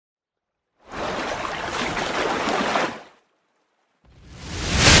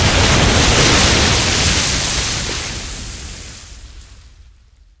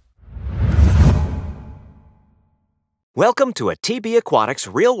Welcome to a TB Aquatics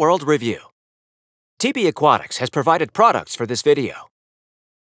real-world review. TB Aquatics has provided products for this video.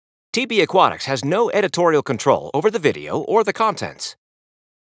 TB Aquatics has no editorial control over the video or the contents.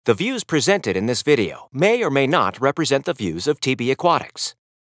 The views presented in this video may or may not represent the views of TB Aquatics.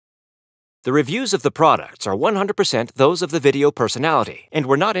 The reviews of the products are 100% those of the video personality and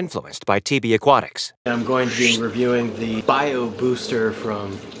were not influenced by TB Aquatics. I'm going to be reviewing the Bio Booster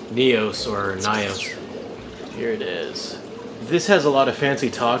from NYOS or NYOS. Here it is. This has a lot of fancy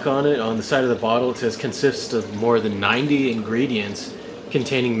talk on it. On the side of the bottle it says consists of more than 90 ingredients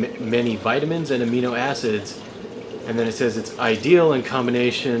containing many vitamins and amino acids. And then it says it's ideal in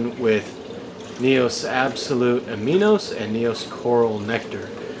combination with NYOS Absolute Aminos and NYOS Coral Nectar.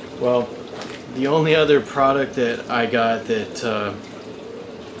 Well, the only other product that I got that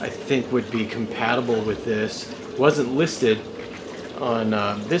I think would be compatible with this wasn't listed on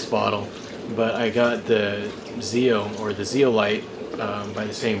this bottle, but I got the Zeo or the Zeolite by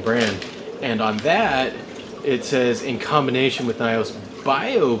the same brand, and on that it says in combination with NYOS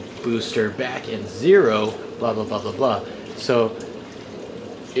Bio Booster back in zero, blah blah blah blah blah. So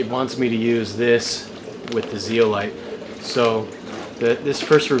it wants me to use this with the Zeolite. So this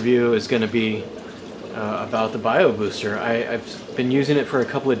first review is going to be about the Bio Booster. I've been using it for a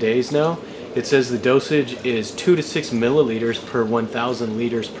couple of days now. It says the dosage is 2 to 6 milliliters per 1,000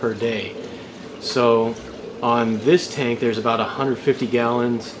 liters per day. So on this tank there's about 150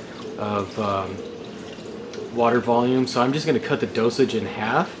 gallons of water volume, so I'm just going to cut the dosage in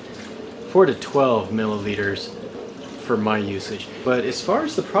half, 4 to 12 milliliters for my usage. But as far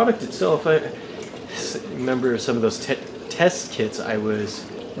as the product itself, I remember some of those test kits I was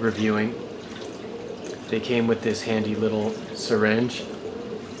reviewing. They came with this handy little syringe,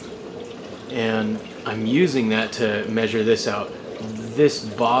 and I'm using that to measure this out. This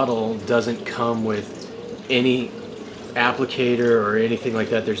bottle doesn't come with any applicator or anything like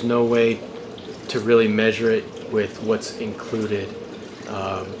that. There's no way to really measure it with what's included.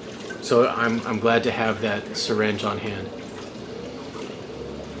 So I'm glad to have that syringe on hand.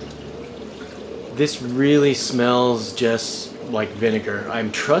 This really smells just like vinegar.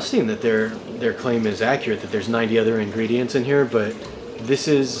 I'm trusting that their claim is accurate, that there's 90 other ingredients in here, but this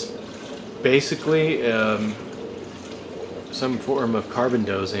is basically some form of carbon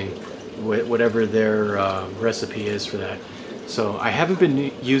dosing, whatever their recipe is for that. So I haven't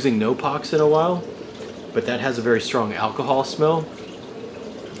been using Nopox in a while, but that has a very strong alcohol smell.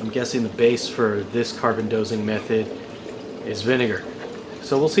 I'm guessing the base for this carbon dosing method is vinegar.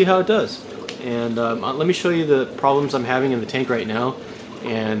 So we'll see how it does. And let me show you the problems I'm having in the tank right now,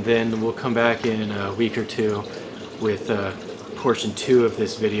 and then we'll come back in a week or two with portion 2 of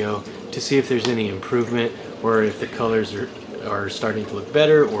this video to see if there's any improvement or if the colors are starting to look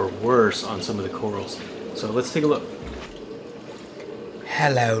better or worse on some of the corals. So let's take a look.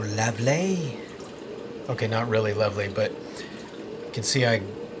 Hello, lovely. Okay, not really lovely, but you can see I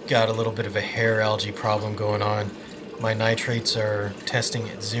got a little bit of a hair algae problem going on. My nitrates are testing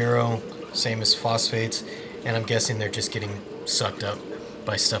at 0, same as phosphates, and I'm guessing they're just getting sucked up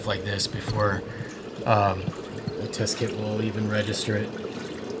by stuff like this before the test kit will even register it.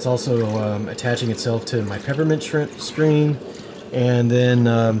 It's also attaching itself to my peppermint shrimp screen, and then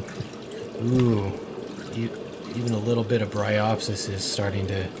even a little bit of bryopsis is starting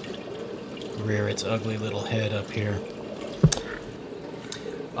to rear its ugly little head up here.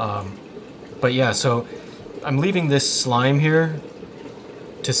 But yeah, so I'm leaving this slime here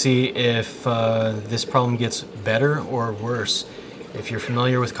to see if this problem gets better or worse. If you're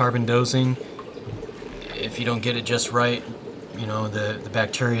familiar with carbon dosing, if you don't get it just right, you know, the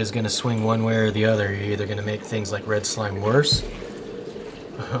bacteria is going to swing one way or the other. You're either going to make things like red slime worse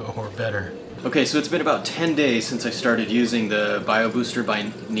or better. Okay, so it's been about 10 days since I started using the Bio Booster by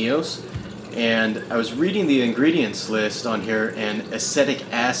NYOS, and I was reading the ingredients list on here, and acetic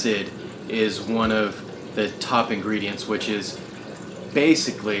acid is one of the top ingredients, which is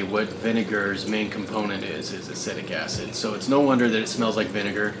basically what vinegar's main component is acetic acid. So it's no wonder that it smells like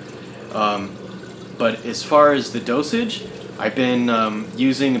vinegar. But as far as the dosage, I've been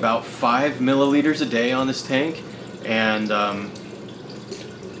using about 5 milliliters a day on this tank, and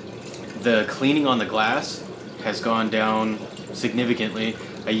the cleaning on the glass has gone down significantly.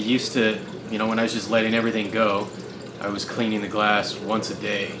 I used to, you know, when I was just letting everything go, I was cleaning the glass once a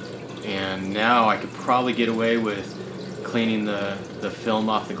day, and now I could probably get away with cleaning the film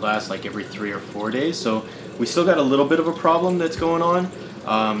off the glass like every 3 or 4 days. So we still got a little bit of a problem that's going on,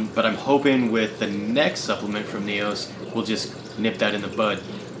 but I'm hoping with the next supplement from NYOS we'll just nip that in the bud.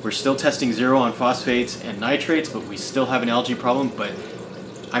 We're still testing 0 on phosphates and nitrates, but we still have an algae problem. But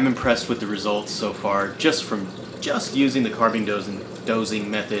I'm impressed with the results so far, just from just using the carbon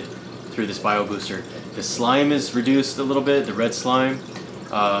dosing method through this bio booster. The slime is reduced a little bit, the red slime,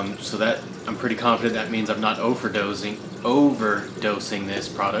 so that I'm pretty confident that means I'm not overdosing this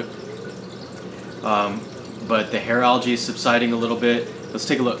product. But the hair algae is subsiding a little bit. Let's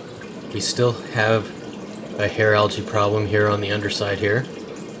take a look. We still have a hair algae problem here on the underside here.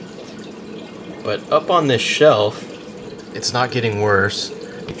 But up on this shelf, it's not getting worse.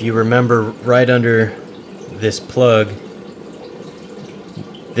 If you remember, right under this plug,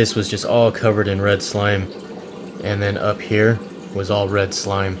 this was just all covered in red slime. And then up here was all red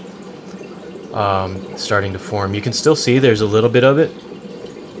slime starting to form. You can still see there's a little bit of it,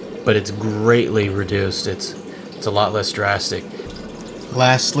 but it's greatly reduced. It's a lot less drastic.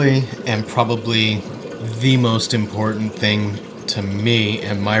 Lastly, and probably the most important thing to me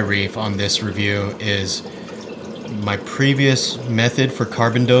and my reef on this review, is my previous method for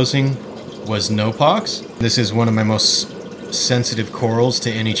carbon dosing was NYOS. This is one of my most sensitive corals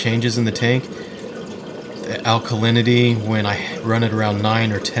to any changes in the tank. The alkalinity, when I run it around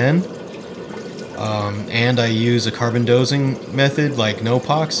 9 or 10, and I use a carbon dosing method like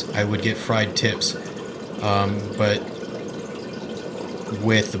NYOS, I would get fried tips. But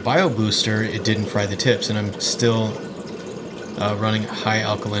with the bio booster, it didn't fry the tips, and I'm still running high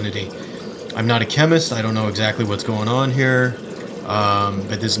alkalinity. I'm not a chemist, I don't know exactly what's going on here,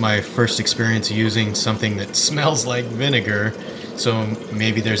 but this is my first experience using something that smells like vinegar, so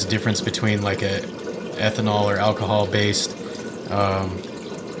maybe there's a difference between like a ethanol or alcohol based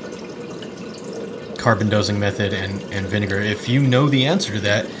carbon dosing method and vinegar. If you know the answer to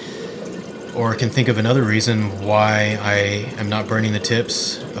that, or can think of another reason why I am not burning the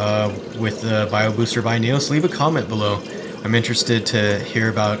tips with the bio booster by NYOS, leave a comment below. I'm interested to hear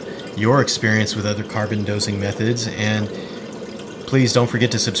about your experience with other carbon dosing methods, and please don't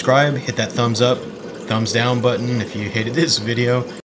forget to subscribe, hit that thumbs up, thumbs down button if you hated this video.